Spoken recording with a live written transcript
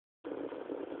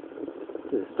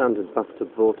This is a standard bathtub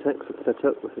vortex set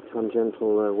up with a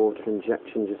tangential water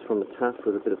injection just from the tap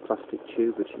with a bit of plastic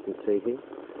tube, which you can see here.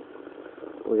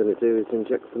 What we're going to do is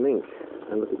inject some ink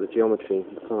and look at the geometry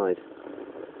inside.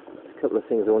 There's a couple of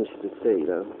things I want you to see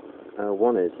though.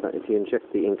 One is that if you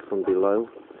inject the ink from below,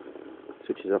 it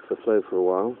switches off the flow for a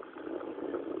while,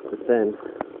 but then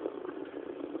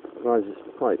rises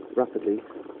quite rapidly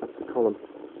up the column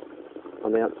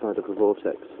on the outside of the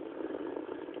vortex.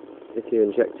 If you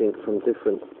inject ink from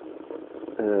different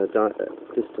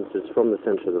distances from the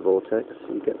centre of the vortex,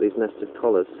 you get these nested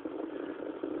columns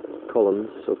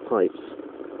or pipes.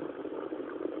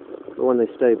 But when they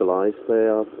stabilise, they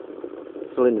are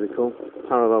cylindrical,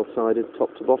 parallel-sided,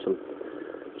 top to bottom,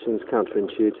 which seems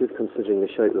counterintuitive considering the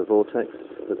shape of the vortex,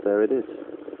 but there it is.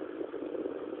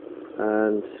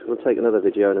 And we'll take another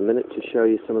video in a minute to show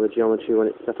you some of the geometry when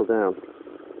it's settled down.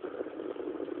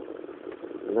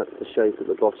 And that's the shape at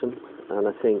the bottom, and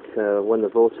I think when the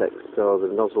vortex or the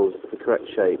nozzle is the correct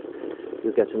shape,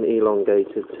 you'll get an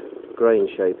elongated grain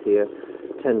shape here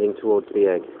tending towards the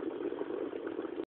egg.